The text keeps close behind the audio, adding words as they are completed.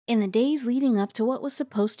In the days leading up to what was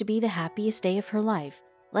supposed to be the happiest day of her life,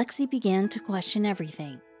 Lexi began to question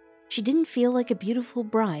everything. She didn't feel like a beautiful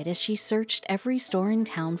bride as she searched every store in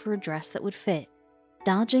town for a dress that would fit,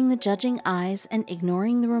 dodging the judging eyes and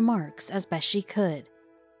ignoring the remarks as best she could.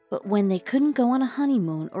 But when they couldn't go on a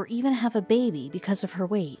honeymoon or even have a baby because of her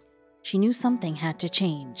weight, she knew something had to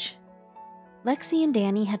change. Lexi and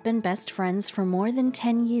Danny had been best friends for more than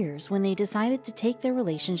 10 years when they decided to take their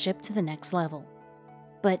relationship to the next level.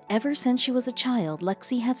 But ever since she was a child,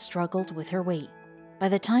 Lexi had struggled with her weight. By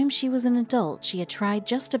the time she was an adult, she had tried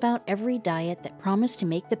just about every diet that promised to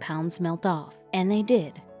make the pounds melt off. And they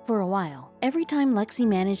did, for a while. Every time Lexi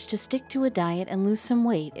managed to stick to a diet and lose some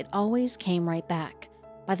weight, it always came right back.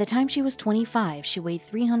 By the time she was 25, she weighed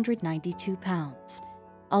 392 pounds.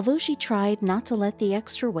 Although she tried not to let the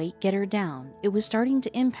extra weight get her down, it was starting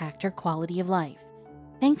to impact her quality of life.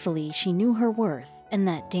 Thankfully, she knew her worth and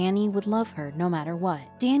that Danny would love her no matter what.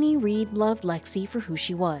 Danny Reed loved Lexi for who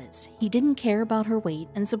she was. He didn't care about her weight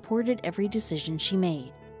and supported every decision she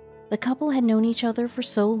made. The couple had known each other for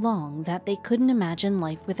so long that they couldn't imagine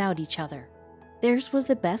life without each other. Theirs was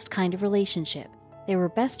the best kind of relationship. They were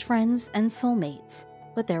best friends and soulmates.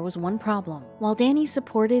 But there was one problem. While Danny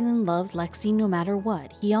supported and loved Lexi no matter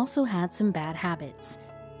what, he also had some bad habits.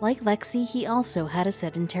 Like Lexi, he also had a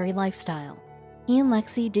sedentary lifestyle. He and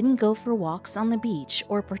Lexi didn't go for walks on the beach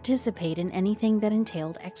or participate in anything that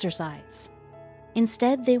entailed exercise.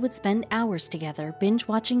 Instead, they would spend hours together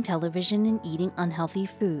binge-watching television and eating unhealthy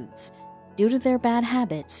foods. Due to their bad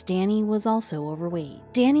habits, Danny was also overweight.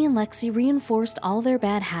 Danny and Lexi reinforced all their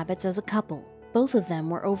bad habits as a couple. Both of them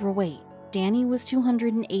were overweight. Danny was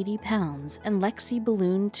 280 pounds and Lexi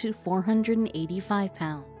ballooned to 485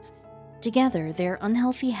 pounds. Together, their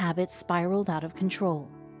unhealthy habits spiraled out of control.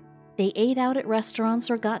 They ate out at restaurants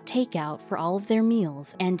or got takeout for all of their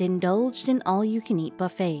meals and indulged in all-you-can-eat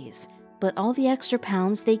buffets, but all the extra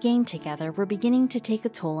pounds they gained together were beginning to take a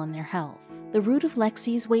toll on their health. The root of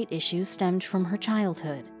Lexi's weight issues stemmed from her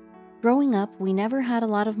childhood. Growing up, we never had a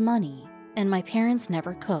lot of money, and my parents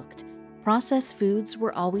never cooked. Processed foods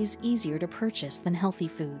were always easier to purchase than healthy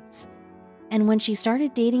foods. And when she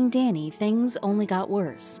started dating Danny, things only got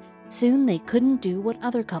worse. Soon they couldn't do what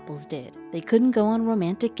other couples did. They couldn't go on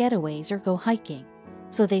romantic getaways or go hiking.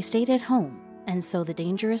 So they stayed at home, and so the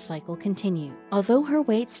dangerous cycle continued. Although her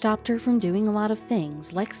weight stopped her from doing a lot of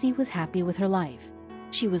things, Lexi was happy with her life.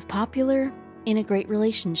 She was popular, in a great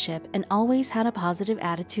relationship, and always had a positive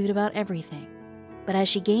attitude about everything. But as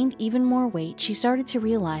she gained even more weight, she started to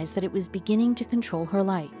realize that it was beginning to control her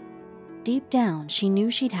life. Deep down, she knew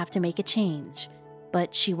she'd have to make a change,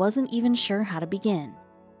 but she wasn't even sure how to begin.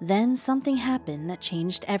 Then something happened that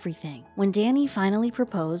changed everything. When Danny finally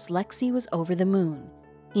proposed, Lexi was over the moon.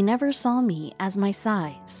 He never saw me as my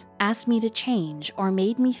size, asked me to change, or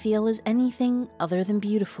made me feel as anything other than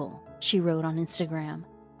beautiful, she wrote on Instagram.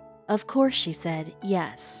 Of course, she said,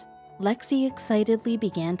 yes. Lexi excitedly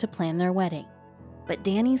began to plan their wedding. But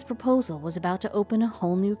Danny's proposal was about to open a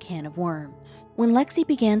whole new can of worms. When Lexi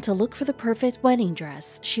began to look for the perfect wedding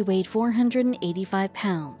dress, she weighed 485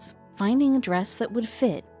 pounds. Finding a dress that would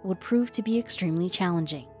fit would prove to be extremely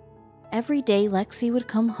challenging. Every day, Lexi would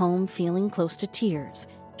come home feeling close to tears.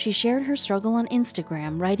 She shared her struggle on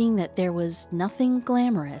Instagram, writing that there was nothing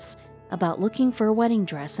glamorous about looking for a wedding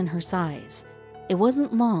dress in her size. It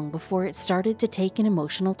wasn't long before it started to take an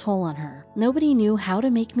emotional toll on her. Nobody knew how to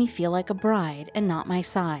make me feel like a bride and not my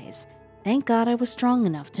size. Thank God I was strong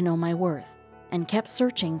enough to know my worth, and kept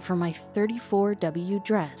searching for my 34W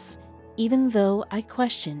dress, even though I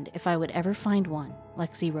questioned if I would ever find one,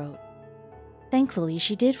 Lexi wrote. Thankfully,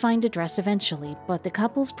 she did find a dress eventually, but the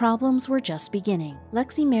couple's problems were just beginning.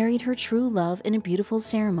 Lexi married her true love in a beautiful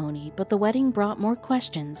ceremony, but the wedding brought more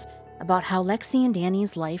questions about how Lexi and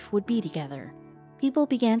Danny's life would be together. People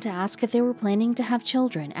began to ask if they were planning to have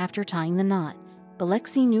children after tying the knot, but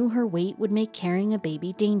Lexi knew her weight would make carrying a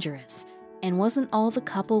baby dangerous, and wasn't all the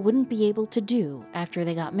couple wouldn't be able to do after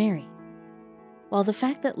they got married. While the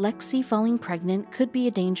fact that Lexi falling pregnant could be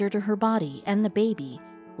a danger to her body and the baby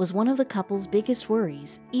was one of the couple's biggest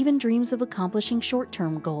worries, even dreams of accomplishing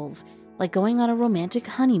short-term goals, like going on a romantic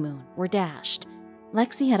honeymoon, were dashed.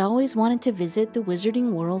 Lexi had always wanted to visit the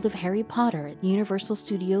wizarding world of Harry Potter at Universal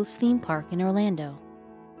Studios theme park in Orlando.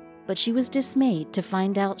 But she was dismayed to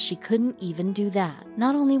find out she couldn't even do that.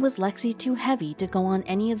 Not only was Lexi too heavy to go on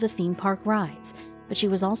any of the theme park rides, but she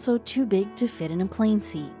was also too big to fit in a plane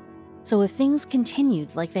seat. So if things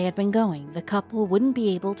continued like they had been going, the couple wouldn't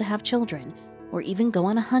be able to have children or even go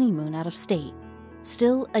on a honeymoon out of state.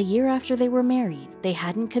 Still, a year after they were married, they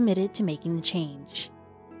hadn't committed to making the change.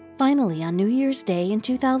 Finally, on New Year's Day in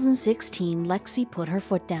 2016, Lexi put her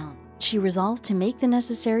foot down. She resolved to make the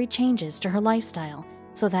necessary changes to her lifestyle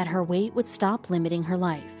so that her weight would stop limiting her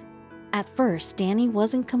life. At first, Danny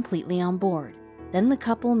wasn't completely on board. Then the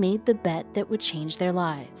couple made the bet that would change their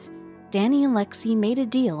lives. Danny and Lexi made a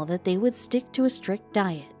deal that they would stick to a strict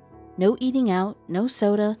diet. No eating out, no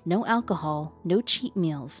soda, no alcohol, no cheat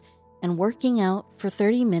meals, and working out for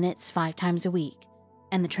 30 minutes 5 times a week.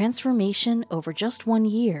 And the transformation over just 1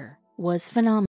 year was phenomenal.